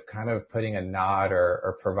idea of kind of putting a nod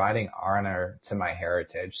or providing honor to my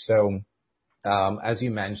heritage. So As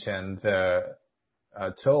you mentioned, the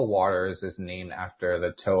Toa Waters is named after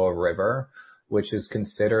the Toa River, which is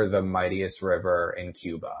considered the mightiest river in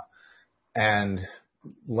Cuba. And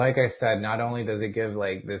like I said, not only does it give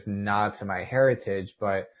like this nod to my heritage,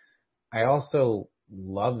 but I also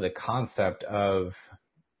love the concept of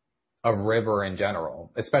a river in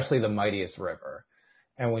general, especially the mightiest river.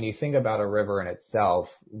 And when you think about a river in itself,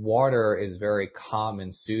 water is very calm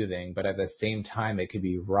and soothing, but at the same time, it could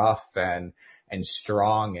be rough and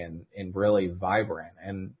strong and really vibrant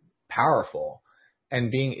and powerful. And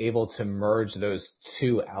being able to merge those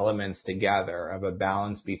two elements together of a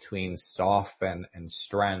balance between soft and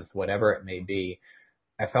strength, whatever it may be,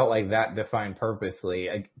 I felt like that defined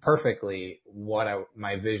perfectly what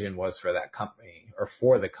my vision was for that company or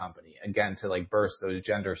for the company. Again, to like burst those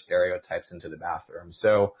gender stereotypes into the bathroom.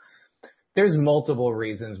 So there's multiple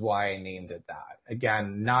reasons why I named it that.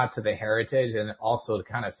 Again, nod to the heritage and also to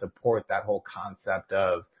kind of support that whole concept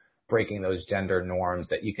of breaking those gender norms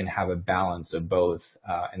that you can have a balance of both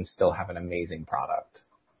and still have an amazing product.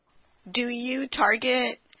 Do you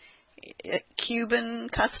target Cuban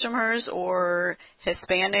customers or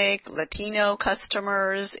Hispanic, Latino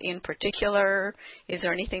customers in particular? Is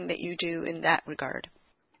there anything that you do in that regard?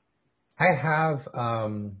 I have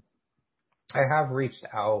reached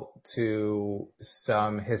out to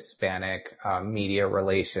some Hispanic media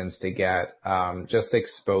relations to get just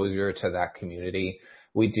exposure to that community.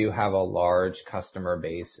 We do have a large customer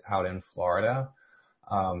base out in Florida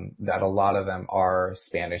that a lot of them are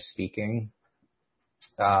Spanish speaking.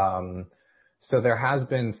 So there has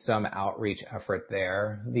been some outreach effort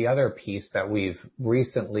there. The other piece that we've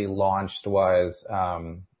recently launched was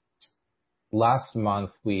last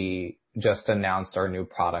month we just announced our new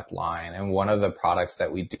product line. And one of the products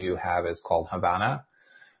that we do have is called Havana,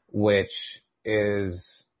 which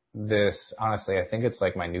is this, honestly, I think it's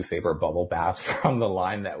like my new favorite bubble bath from the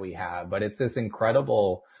line that we have, but it's this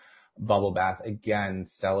incredible bubble bath, again,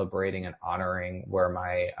 celebrating and honoring where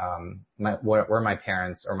where my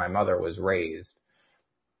parents or my mother was raised.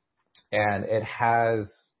 And it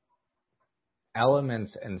has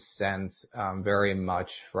elements and scents very much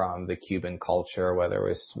from the Cuban culture, whether it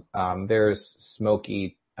was there's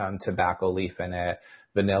smoky tobacco leaf in it,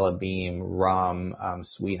 vanilla bean, rum,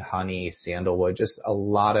 sweet honey, sandalwood, just a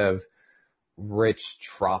lot of rich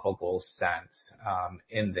tropical scents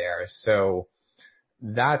in there. So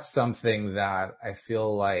that's something that I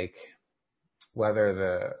feel like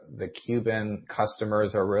whether the Cuban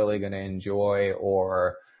customers are really going to enjoy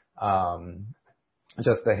or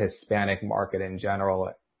just the Hispanic market in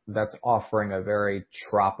general, that's offering a very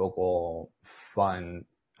tropical, fun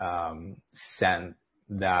scent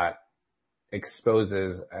that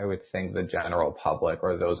exposes, I would think, the general public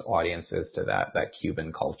or those audiences to that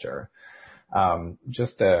Cuban culture.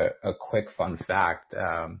 Just a quick fun fact.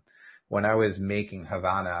 When I was making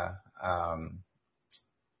Havana,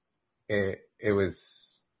 it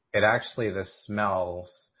actually, the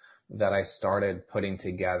smells that I started putting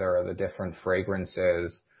together, the different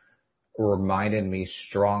fragrances, reminded me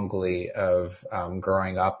strongly of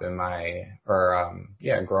growing up in my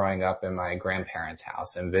grandparents'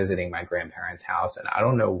 house and visiting my grandparents' house. And I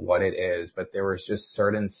don't know what it is, but there was just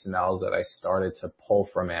certain smells that I started to pull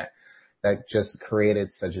from it that just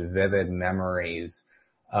created such vivid memories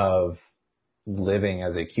of living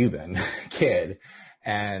as a Cuban kid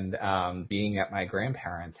and being at my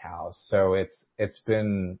grandparents' house. So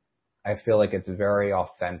I feel like it's very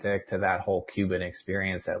authentic to that whole Cuban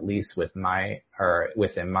experience, at least within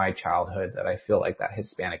my childhood, that I feel like that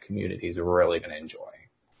Hispanic community is really going to enjoy.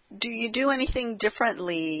 Do you do anything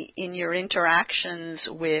differently in your interactions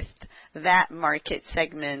with that market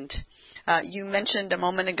segment? You mentioned a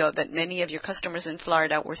moment ago that many of your customers in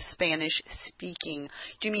Florida were Spanish speaking.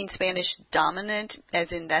 Do you mean Spanish dominant,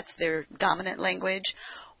 as in that's their dominant language,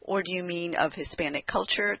 or do you mean of Hispanic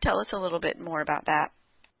culture? Tell us a little bit more about that.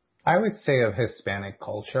 I would say of Hispanic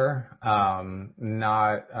culture,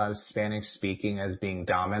 not Spanish speaking as being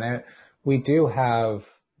dominant.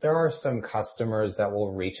 There are some customers that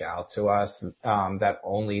will reach out to us that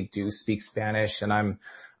only do speak Spanish, and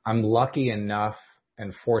I'm lucky enough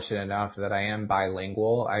and fortunate enough that I am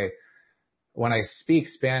bilingual. When I speak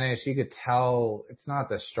Spanish, you could tell it's not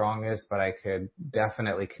the strongest, but I could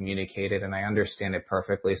definitely communicate it and I understand it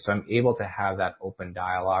perfectly. So I'm able to have that open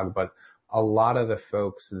dialogue. But a lot of the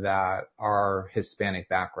folks that are Hispanic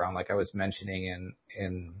background, like I was mentioning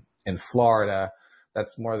in Florida,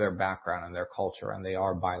 that's more their background and their culture, and they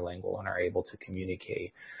are bilingual and are able to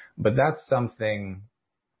communicate. But that's something,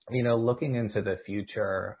 looking into the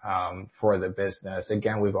future for the business.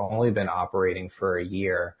 Again, we've only been operating for a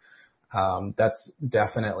year. that's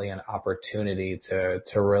definitely an opportunity to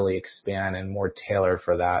really expand and more tailored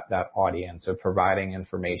for that audience of providing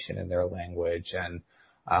information in their language and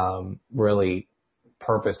really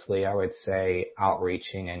purposely, I would say,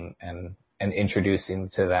 outreaching and introducing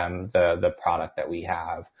to them the product that we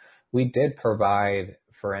have. We did provide,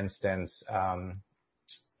 for instance,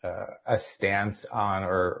 a stance on,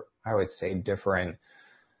 or I would say different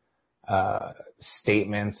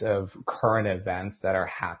statements of current events that are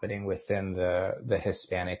happening within the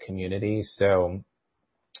Hispanic community. So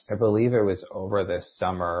I believe it was over this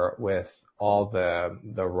summer with all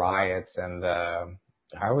the riots and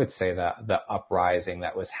I would say the uprising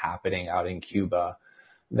that was happening out in Cuba.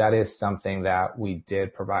 That is something that we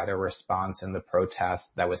did provide a response in the protest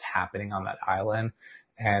that was happening on that island.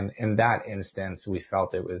 And in that instance, I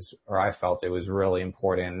felt it was really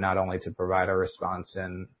important not only to provide a response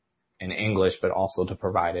in English, but also to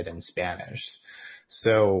provide it in Spanish.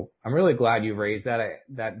 So I'm really glad you raised that.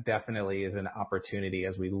 That definitely is an opportunity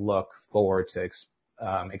as we look forward to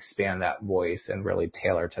expand that voice and really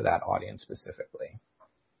tailor to that audience specifically.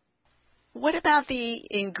 What about the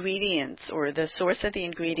ingredients or the source of the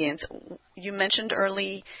ingredients? You mentioned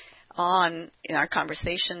early on in our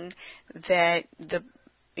conversation that the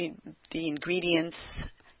ingredients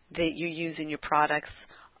that you use in your products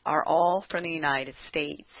are all from the United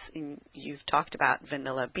States. And you've talked about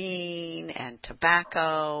vanilla bean and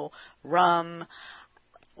tobacco, rum.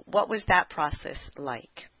 What was that process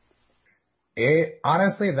like?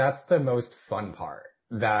 Honestly, that's the most fun part.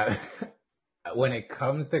 That when it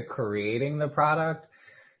comes to creating the product,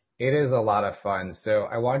 it is a lot of fun. So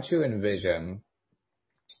I want you to envision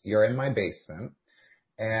you're in my basement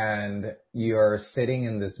and you're sitting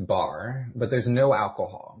in this bar, but there's no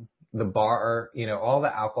alcohol. The bar, all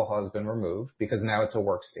the alcohol has been removed because now it's a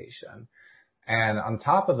workstation. And on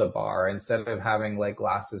top of the bar, instead of having like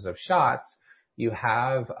glasses of shots, you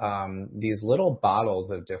have these little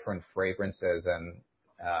bottles of different fragrances and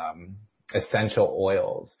essential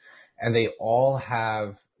oils. And they all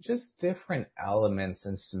have just different elements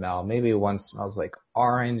and smell. Maybe one smells like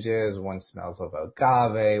oranges, one smells of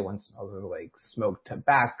agave, one smells of like smoked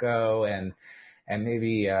tobacco, and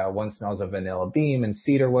maybe one smells of vanilla bean and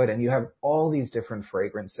cedarwood, and you have all these different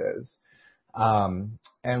fragrances. And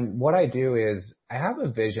what I do is I have a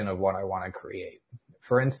vision of what I want to create.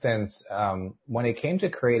 For instance, when it came to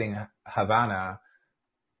creating Havana,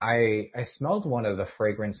 I smelled one of the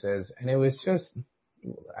fragrances, and it was just,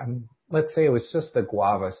 let's say it was just the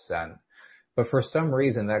guava scent. But for some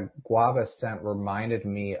reason, that guava scent reminded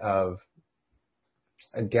me of,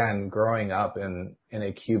 again, growing up in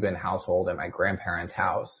a Cuban household at my grandparents'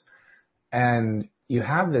 house. And you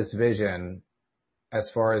have this vision as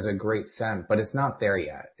far as a great scent, but it's not there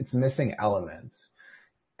yet. It's missing elements.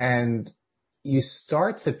 And you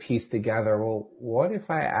start to piece together, well, what if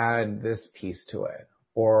I add this piece to it?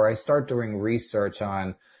 Or I start doing research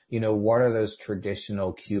on, what are those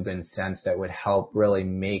traditional Cuban scents that would help really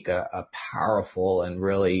make a powerful and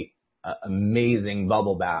really amazing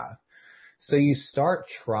bubble bath. So you start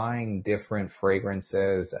trying different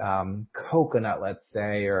fragrances, coconut, let's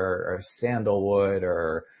say, or sandalwood,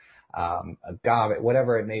 or agave,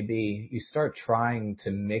 whatever it may be. You start trying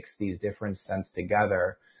to mix these different scents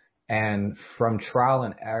together. And from trial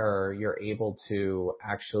and error, you're able to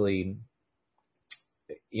actually,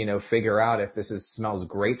 figure out if this smells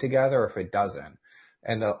great together or if it doesn't.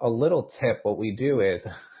 And a little tip, what we do is,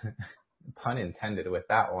 pun intended with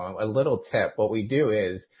that one, a little tip, what we do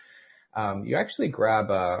is, you actually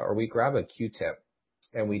we grab a Q-tip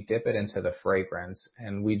and we dip it into the fragrance,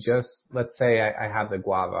 and we just, let's say I have the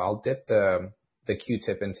guava, I'll dip the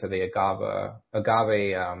Q-tip into the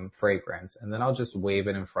agave fragrance, and then I'll just wave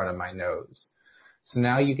it in front of my nose. So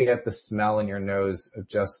now you get the smell in your nose of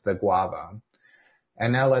just the guava.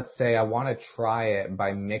 And now let's say I want to try it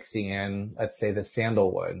by mixing in, let's say, the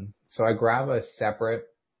sandalwood. So I grab a separate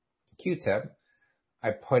Q-tip,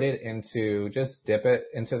 I put it just dip it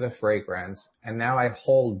into the fragrance, and now I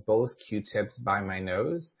hold both Q-tips by my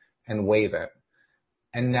nose and wave it.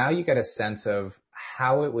 And now you get a sense of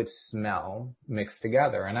how it would smell mixed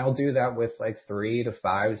together. And I'll do that with like 3 to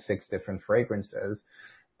 5, 6 different fragrances.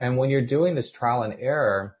 And when you're doing this trial and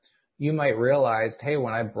error, you might realize, hey,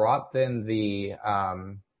 when I brought in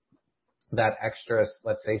that extra,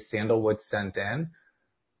 let's say, sandalwood scent in,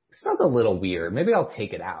 it smells a little weird. Maybe I'll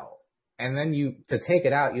take it out. And then to take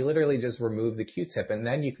it out, you literally just remove the Q-tip, and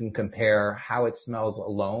then you can compare how it smells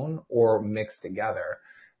alone or mixed together.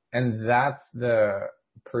 And that's the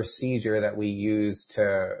procedure that we use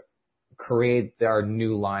to create our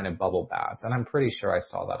new line of bubble baths. And I'm pretty sure I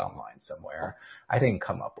saw that online somewhere. I didn't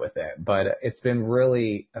come up with it, but it's been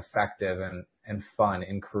really effective and fun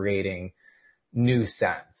in creating new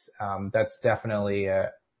scents. That's definitely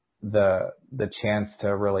the chance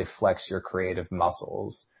to really flex your creative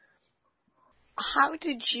muscles. How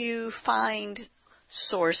did you find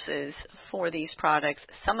sources for these products?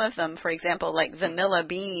 Some of them, for example, like vanilla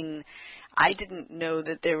bean, I didn't know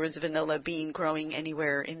that there was vanilla bean growing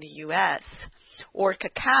anywhere in the U.S. Or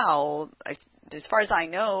cacao, as far as I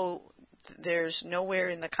know, there's nowhere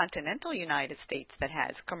in the continental United States that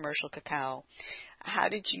has commercial cacao. How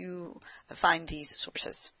did you find these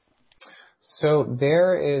sources? So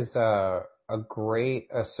there is a great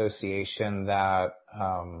association that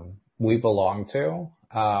we belong to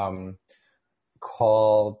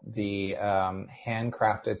called the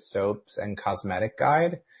Handcrafted Soaps and Cosmetic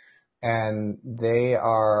Guide. And they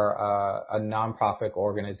are a nonprofit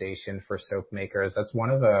organization for soap makers. That's one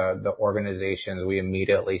of the organizations we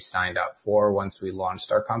immediately signed up for once we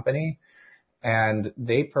launched our company. And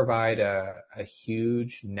they provide a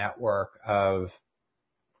huge network of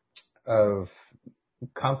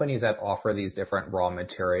companies that offer these different raw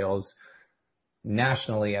materials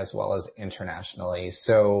nationally as well as internationally.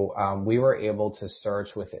 So we were able to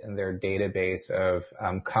search within their database of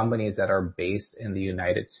companies that are based in the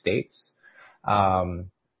United States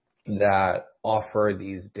that offer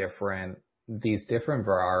these different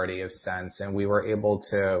variety of scents. And we were able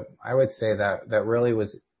to, I would say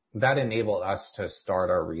that enabled us to start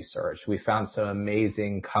our research. We found some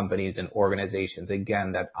amazing companies and organizations,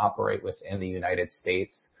 again, that operate within the United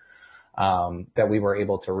States, that we were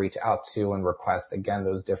able to reach out to and request, again,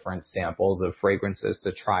 those different samples of fragrances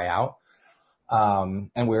to try out.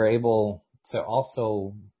 And we were able to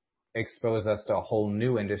also expose us to a whole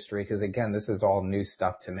new industry, because again, this is all new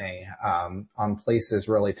stuff to me, on places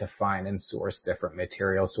really to find and source different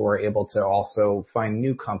materials. So we're able to also find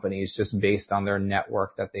new companies just based on their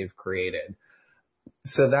network that they've created.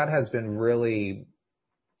 So that has been really,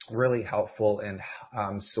 really helpful in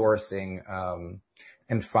sourcing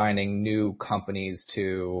and finding new companies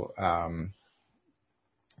to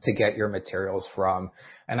get your materials from.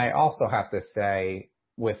 And I also have to say,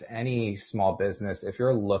 with any small business, if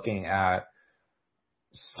you're looking at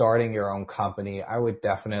starting your own company, I would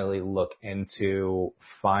definitely look into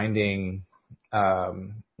finding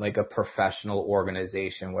like a professional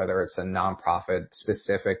organization, whether it's a nonprofit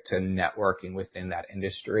specific to networking within that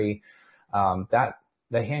industry. That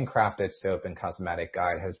the Handcrafted Soap and Cosmetic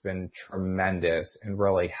Guide has been tremendous in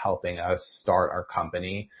really helping us start our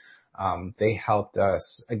company. They helped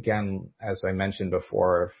us, again, as I mentioned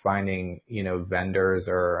before, finding, vendors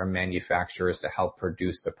or manufacturers to help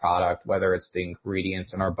produce the product, whether it's the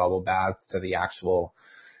ingredients in our bubble baths to the actual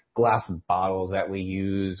glass bottles that we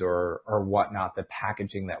use or whatnot, the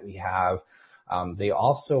packaging that we have. They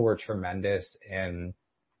also were tremendous in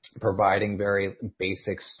providing very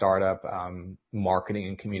basic startup marketing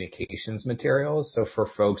and communications materials. So for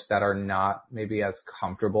folks that are not maybe as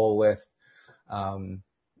comfortable with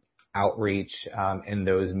outreach in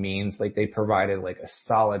those means, like they provided like a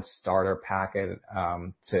solid starter packet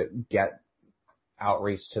to get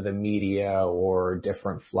outreach to the media or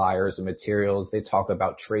different flyers and materials. They talk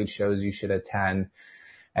about trade shows you should attend.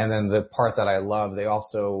 And then the part that I love, they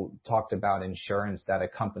also talked about insurance that a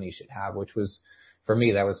company should have, which was, for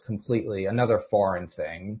me, that was completely another foreign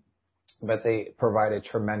thing. But they provided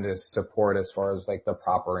tremendous support as far as like the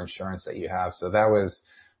proper insurance that you have. So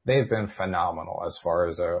they've been phenomenal as far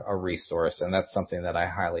as a resource. And that's something that I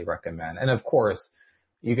highly recommend. And of course,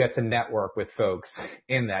 you get to network with folks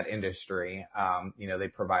in that industry. They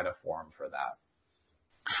provide a forum for that.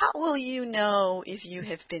 How will you know if you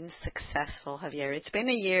have been successful, Javier? It's been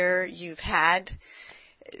a year. You've had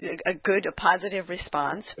a positive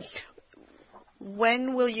response.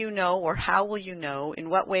 When will you know, or how will you know? In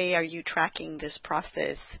what way are you tracking this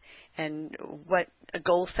process? And what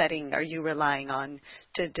goal setting are you relying on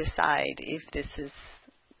to decide if this is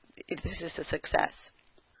a success?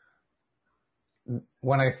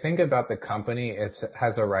 When I think about the company, it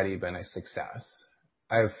has already been a success.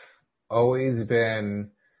 I've always had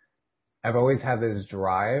this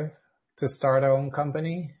drive to start our own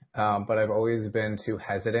company, but I've always been too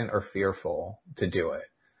hesitant or fearful to do it.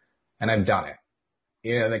 And I've done it.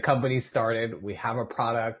 The company started, we have a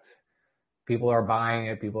product, people are buying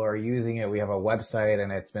it, people are using it, we have a website,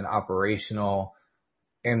 and it's been operational.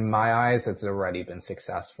 In my eyes, it's already been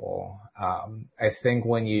successful. I think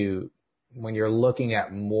when you're looking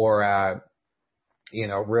at more at,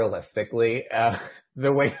 realistically,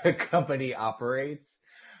 the way the company operates,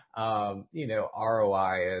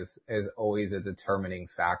 ROI is always a determining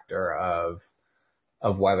factor of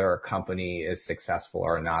whether a company is successful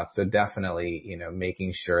or not. So definitely,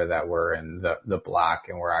 making sure that we're in the black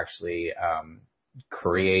and we're actually,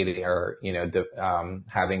 creating or,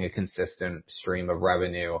 having a consistent stream of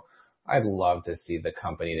revenue. I'd love to see the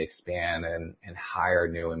company expand and hire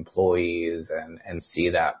new employees and see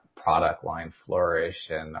that product line flourish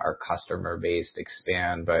and our customer base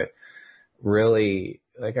expand. But really,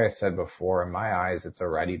 like I said before, in my eyes, it's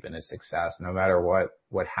already been a success. No matter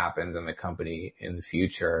what happens in the company in the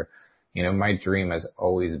future, my dream has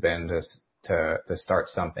always been to start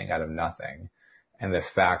something out of nothing. And the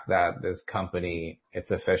fact that this company,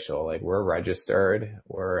 it's official, like we're registered,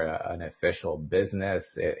 we're an official business,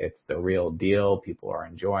 it's the real deal. People are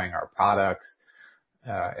enjoying our products.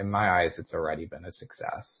 In my eyes, it's already been a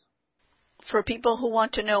success. For people who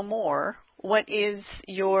want to know more, what is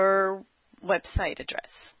your website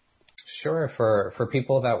address? Sure. For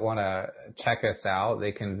people that want to check us out,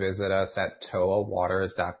 they can visit us at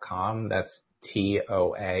toawaters.com. That's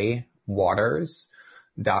TOA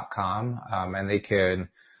Waters.com. And they can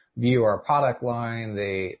view our product line.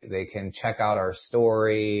 They can check out our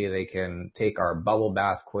story. They can take our bubble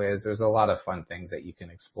bath quiz. There's a lot of fun things that you can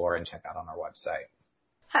explore and check out on our website.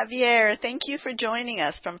 Javier, thank you for joining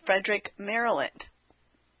us from Frederick, Maryland.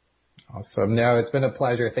 Awesome. No, it's been a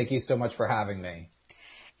pleasure. Thank you so much for having me.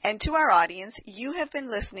 And to our audience, you have been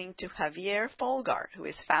listening to Javier Folgar, who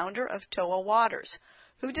is founder of TOA Waters,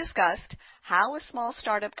 who discussed how a small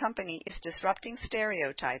startup company is disrupting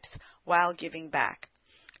stereotypes while giving back.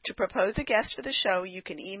 To propose a guest for the show, you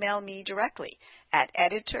can email me directly at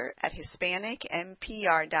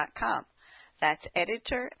editor@HispanicMPR.com. That's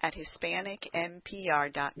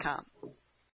editor@HispanicMPR.com.